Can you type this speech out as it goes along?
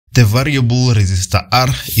The variable resistor R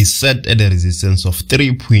is set at a resistance of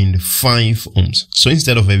 3.5 ohms. So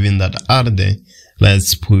instead of having that R there,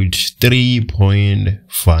 let's put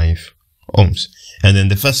 3.5 ohms. And then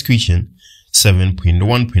the first question,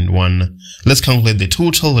 7.1.1, let's calculate the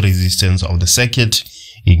total resistance of the circuit,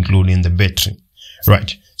 including the battery.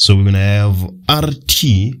 Right, so we're going to have RT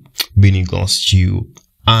being equals to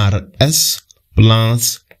RS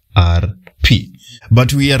plus RP.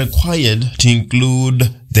 But we are required to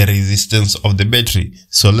include the resistance of the battery.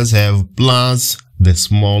 So let's have plus the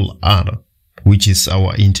small r, which is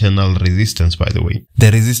our internal resistance, by the way.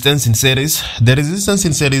 The resistance in series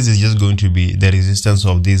is just going to be the resistance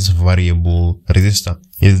of this variable resistor.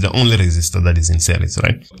 It's the only resistor that is in series,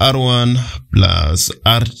 right? R1 plus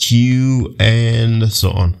R2 and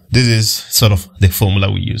so on. This is sort of the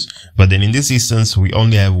formula we use. But then in this instance, we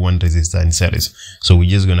only have one resistor in series. So we're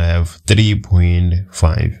just going to have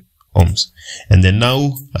 3.5 ohms. And then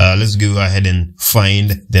now, let's go ahead and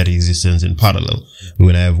find the resistance in parallel.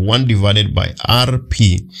 We're going to have 1 divided by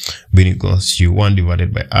RP being equals to 1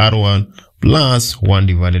 divided by R1 plus 1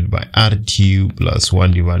 divided by R2 plus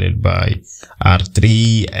 1 divided by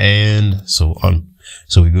R3 and so on.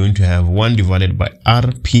 So we're going to have 1 divided by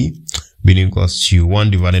RP being equals to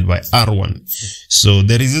 1 divided by R1. So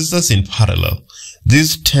the resistors in parallel,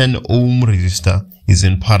 this 10 ohm resistor is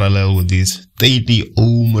in parallel with this 30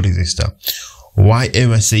 ohm resistor. Why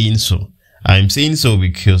am I saying so? I'm saying so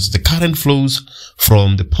because the current flows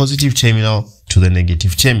from the positive terminal to the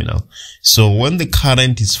negative terminal. So when the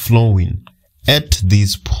current is flowing at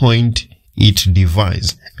this point, it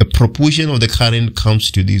divides. A proportion of the current comes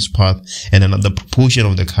to this path and another proportion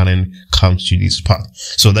of the current comes to this path.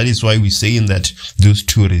 So that is why we're saying that those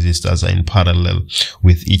two resistors are in parallel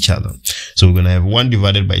with each other. So we're going to have 1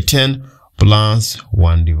 divided by 10 plus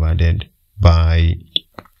 1 divided by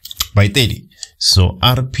 30. So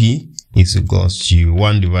RP is equals to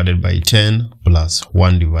 1 divided by 10 plus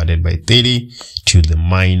 1 divided by 30 to the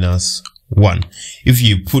minus 1. If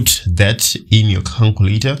you put that in your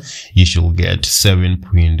calculator, you should get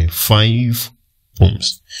 7.5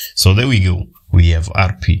 ohms. So there we go. We have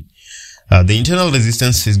RP. The internal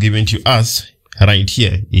resistance is given to us right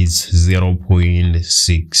here is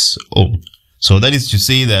 0.6 ohm. So that is to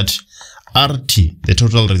say that RT, the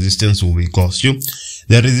total resistance, will be equals to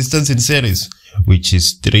the resistance in series, which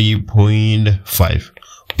is 3.5,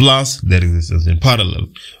 plus the resistance in parallel,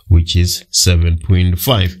 which is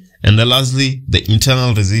 7.5. And then lastly, the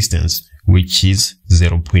internal resistance, which is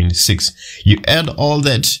 0.6. You add all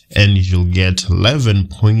that and you will get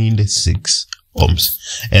 11.6 ohms.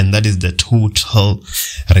 And that is the total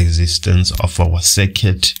resistance of our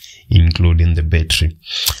circuit, including the battery.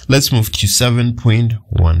 Let's move to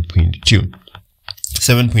 7.1.2.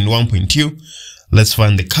 7.1.2. Let's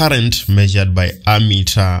find the current measured by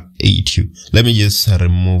ammeter A2. Let me just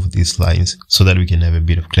remove these lines so that we can have a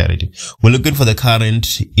bit of clarity. We're looking for the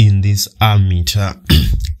current in this ammeter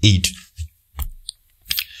A2.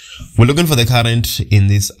 We're looking for the current in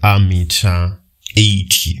this ammeter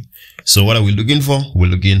A2. So what are we looking for? We're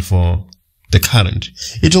looking for the current.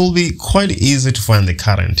 It will be quite easy to find the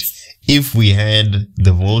current if we had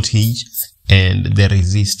the voltage and the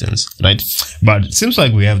resistance, right? But it seems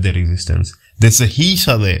like we have the resistance. There's a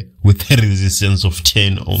heater there with a resistance of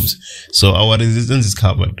 10 ohms. So our resistance is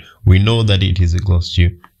covered. We know that it is equals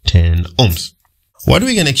to 10 ohms. What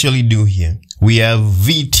we can actually do here, we have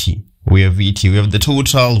VT. We have the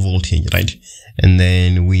total voltage, right? And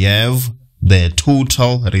then we have the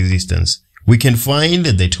total resistance. We can find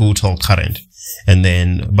the total current. And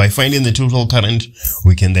then by finding the total current,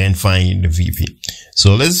 we can then find VP.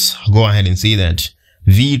 So let's go ahead and say that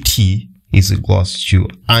VT is equals to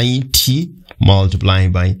IT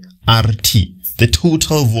multiplied by RT. The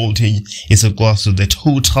total voltage is equals to the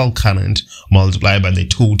total current multiplied by the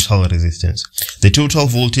total resistance. The total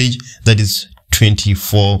voltage, that is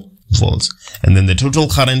 24 volts. And then the total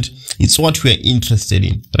current is what we are interested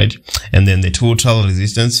in, right? And then the total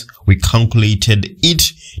resistance, we calculated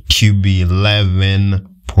it to be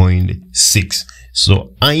 11.6.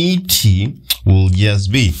 So IT will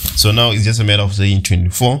just be, so now it's just a matter of saying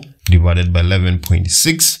 24 divided by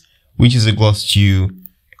 11.6, which is equals to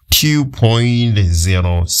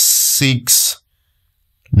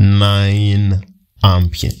 2.069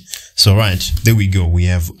 ampere. So right, there we go. We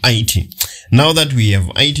have IT. Now that we have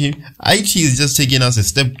IT is just taking us a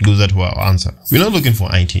step closer to our answer. We're not looking for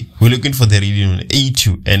IT. We're looking for the reading on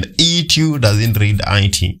A2, and A2 doesn't read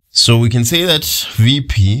IT. So we can say that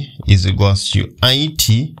VP is equals to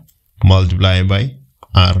IT multiplied by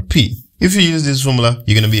RP. if you use this formula,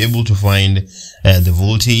 you're going to be able to find the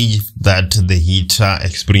voltage that the heater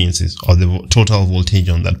experiences, or the total voltage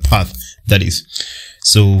on that path, that is.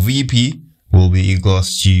 So VP will be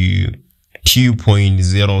equals to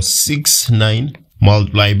 2.069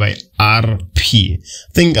 multiplied by RP. I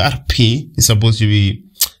think RP is supposed to be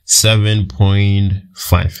 7.5.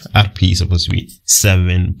 RP is supposed to be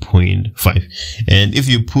 7.5. And if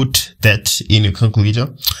you put that in your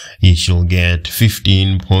calculator, you shall get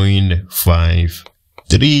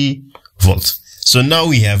 15.53 volts. So now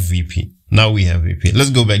we have VP. Let's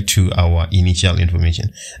go back to our initial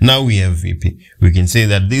information. Now we have VP. We can say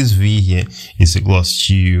that this V here is equals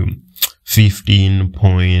to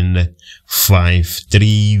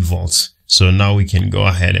 15.53 volts. So now we can go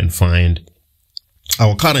ahead and find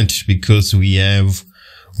our current, because we have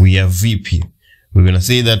VP. We're going to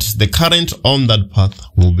say that the current on that path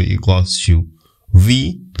will be equals to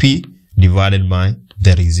VP divided by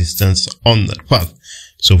the resistance on that path.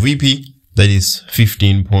 So VP, that is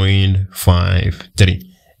 15.53,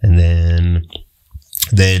 and then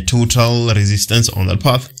the total resistance on that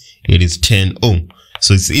path, it is 10 ohm.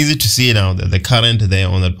 So it's easy to see now that the current there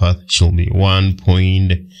on that path should be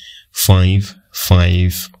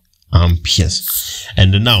 1.55 amperes.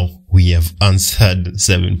 And now we have answered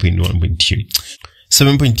 7.1.2.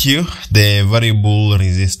 7.2, the variable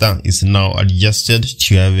resistor is now adjusted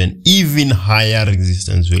to have an even higher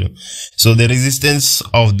resistance value. So the resistance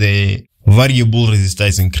of the variable resistor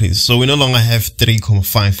is increased. So we no longer have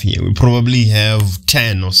 3.5 here. We probably have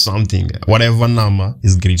 10 or something, whatever number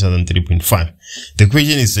is greater than 3.5. The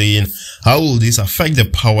question is saying, how will this affect the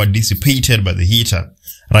power dissipated by the heater?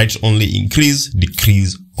 Right, only increase,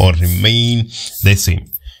 decrease, or remain the same.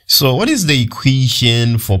 So what is the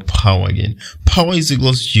equation for power again? Power is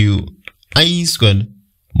equals to I squared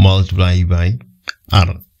multiplied by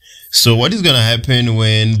R. So what is going to happen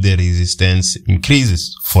when the resistance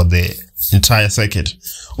increases for the entire circuit?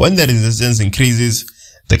 When the resistance increases,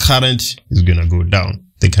 the current is going to go down.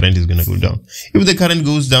 If the current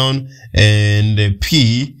goes down and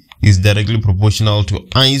P is directly proportional to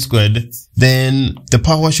I squared, then the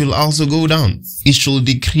power should also go down. It should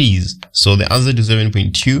decrease. So the answer to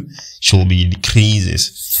 7.2 should be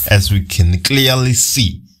decreases, as we can clearly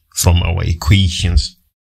see from our equations.